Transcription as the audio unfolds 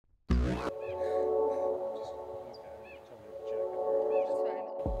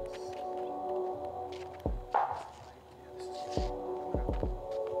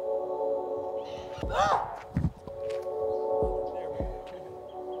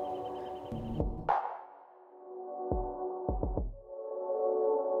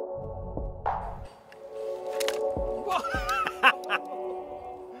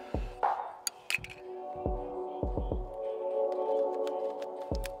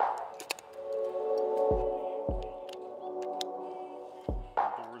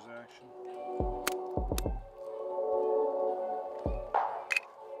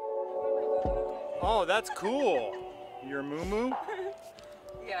Oh, that's cool. Your moo-moo?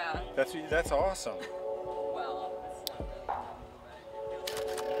 Yeah. That's awesome. Well, it's not really a moo-moo,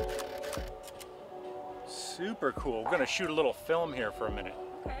 but Super cool. We're gonna shoot a little film here for a minute.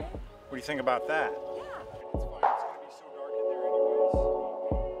 okay. What do you think about that? Yeah. It's fine. It's gonna be so dark in there anyways.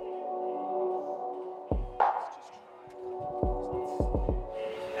 Let's just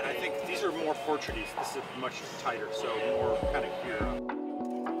try. And I think these are more portraits. This is much tighter, so more kind of clear.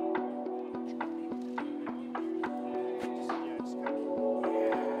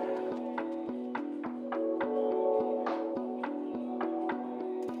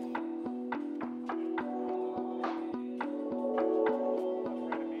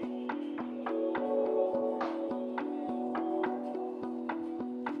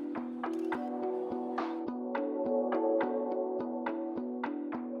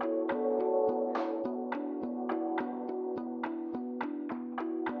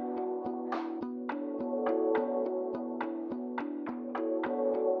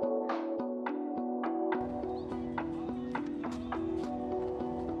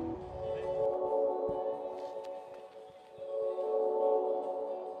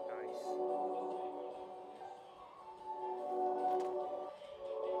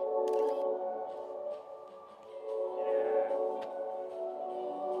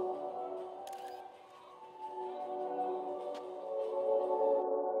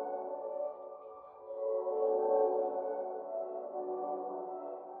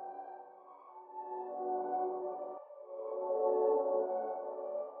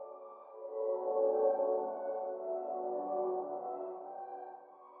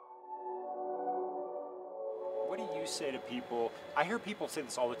 What do you say to people? I hear people say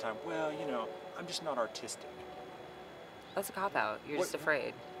this all the time. Well, you know, I'm just not artistic. That's a cop-out. You're What- just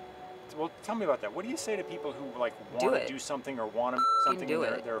afraid. Well, tell me about that. What do you say to people who like want to it. do something or want to something do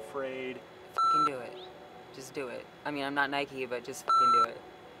and it. they're afraid? Fucking do it. Just do it. I mean, I'm not Nike, but just fucking do it.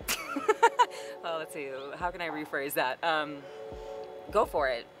 Well, let's see. How can I rephrase that? Go for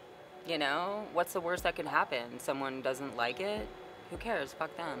it. You know? What's the worst that can happen? Someone doesn't like it? Who cares?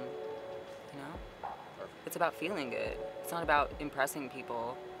 Fuck them. You know? It's about feeling good. It's not about impressing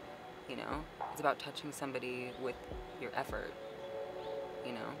people, you know? It's about touching somebody with your effort,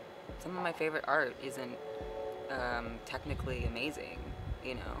 you know? Some of my favorite art isn't technically amazing,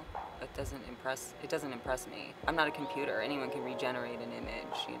 you know? It doesn't impress me. I'm not a computer. Anyone can regenerate an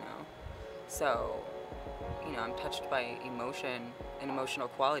image, you know? So, you know, I'm touched by emotion and emotional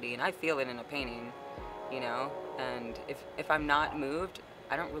quality, and I feel it in a painting, you know? And if I'm not moved,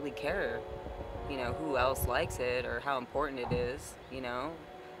 I don't really care, you know, who else likes it or how important it is, you know?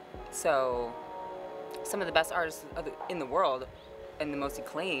 So some of the best artists in the world and the most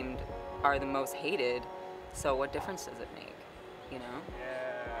acclaimed are the most hated. So what difference does it make, you know? Yeah.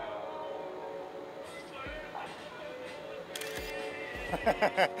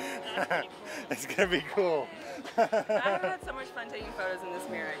 It's gonna be cool. I've had so much fun taking photos in this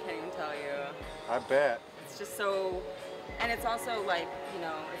mirror, I can't even tell you. I bet. It's just so, and it's also like, you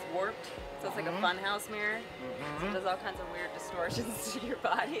know, it's warped. So it's like a fun house mirror. So it does all kinds of weird distortions to your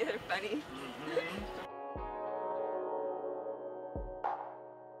body. They're funny.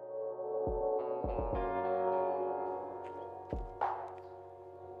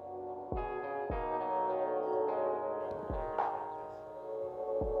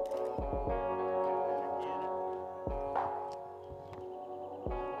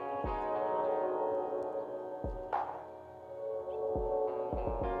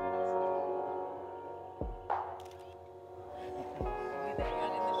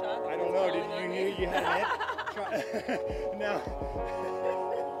 I don't know. Did you knew you had it? No.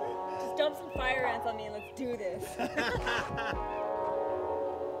 Just dump some fire ants on me and let's do this.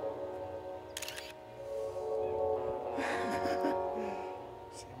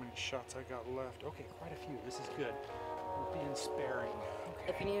 See how many shots I got left. Okay, quite a few. This is good. We're being sparing. Okay.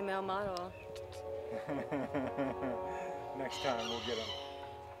 If you need a male model. Next time we'll get them.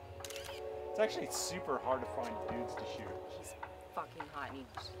 It's actually super hard to find dudes to shoot. He's fucking hot and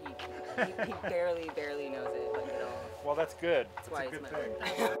he barely knows it, like at all. Well, that's good. That's That's why a he's good my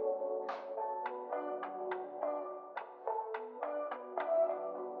thing.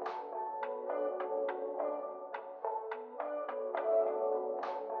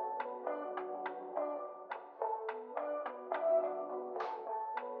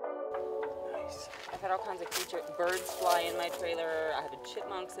 Nice. I've had all kinds of birds fly in my trailer. I had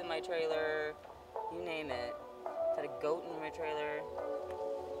chipmunks in my trailer. You name it. I've had a goat in my trailer.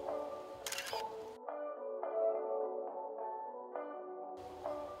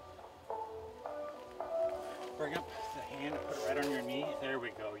 Bring up the hand, put it right on your knee. There we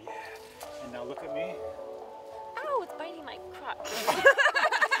go, yeah. And now look at me. Ow, it's biting my crotch.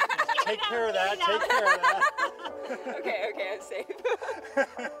 Take care of that, take care of that. Okay, I'm safe.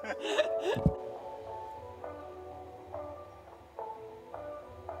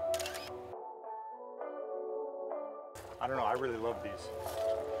 I don't know, I really love these.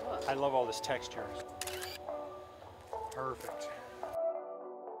 I love all this texture. Perfect.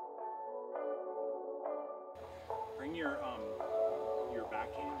 Bring your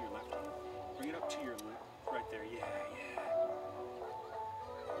back hand, your left hand, bring it up to your lip, right there, yeah.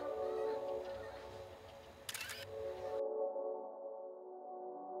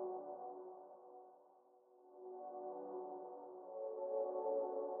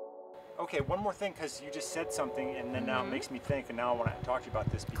 Okay, one more thing, because you just said something, and then now it makes me think, and now I want to talk to you about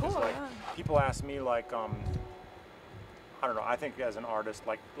this, because Cool, like yeah. people ask me, like, I don't know, I think as an artist,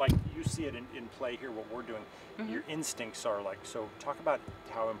 like you see it in play here, what we're doing, your instincts are like, so talk about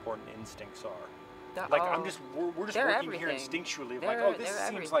how important instincts are. Like we're just working here instinctually, like, oh, this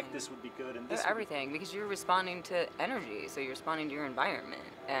seems like this would be good, and this they're everything, because you're responding to energy, so you're responding to your environment.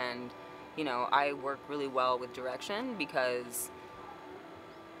 And you know, I work really well with direction, because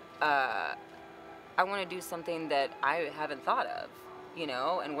I want to do something that I haven't thought of, you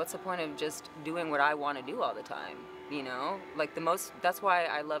know, and what's the point of just doing what I want to do all the time, you know? Like that's why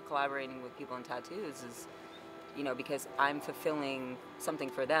I love collaborating with people in tattoos, is, you know, because I'm fulfilling something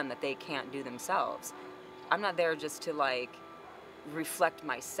for them that they can't do themselves. I'm not there just to like reflect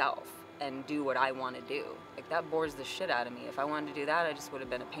myself and do what I want to do. Like that bores the shit out of me. If I wanted to do that, I just would have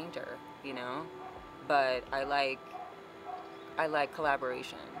been a painter, you know? But I like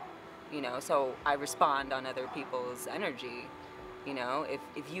collaboration. You know, so I respond on other people's energy. You know,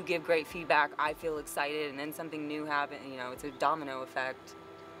 if you give great feedback, I feel excited, and then something new happens. You know, it's a domino effect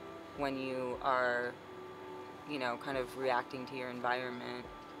when you are, you know, kind of reacting to your environment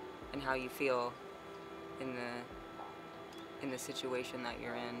and how you feel in the situation that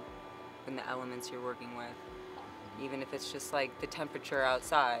you're in the elements you're working with. Even if it's just like the temperature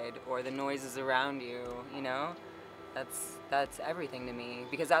outside or the noises around you, you know? That's everything to me,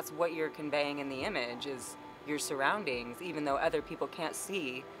 because that's what you're conveying in the image, is your surroundings, even though other people can't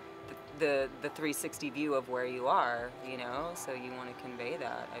see the 360 view of where you are, you know? So you want to convey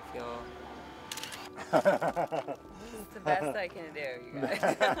that, I feel. It's the best I can do, you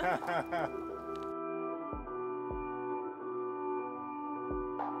guys.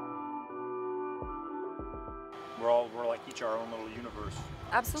 We're like each our own little universe.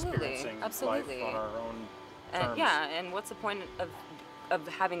 Absolutely, Experiencing absolutely. life on our own And terms. yeah, and what's the point of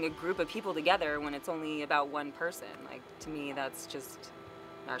having a group of people together when it's only about one person? Like, to me, that's just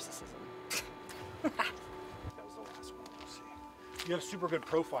narcissism. That was the last one. Let's see. You have super good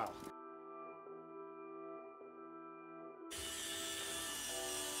profile.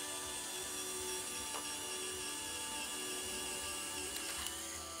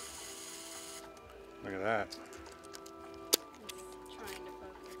 Look at that. Just trying to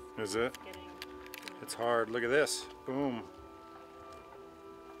focus. Is it? Getting, It's hard. Look at this. Boom.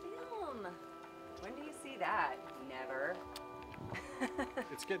 Film. When do you see that? Never.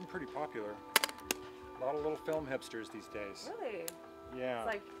 It's getting pretty popular. A lot of little film hipsters these days. Really? Yeah.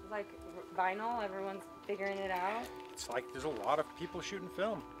 It's like vinyl. Everyone's figuring it out. It's like there's a lot of people shooting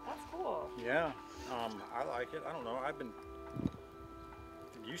film. That's cool. Yeah. I like it. I don't know. It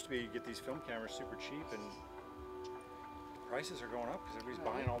used to be you get these film cameras super cheap, and the prices are going up because everybody's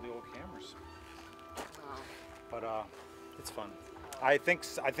buying all the old cameras. Oh. But it's fun. I think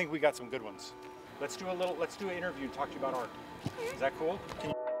we got some good ones. Let's do an interview and talk to you about art. Is that cool? Can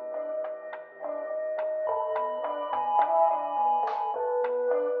you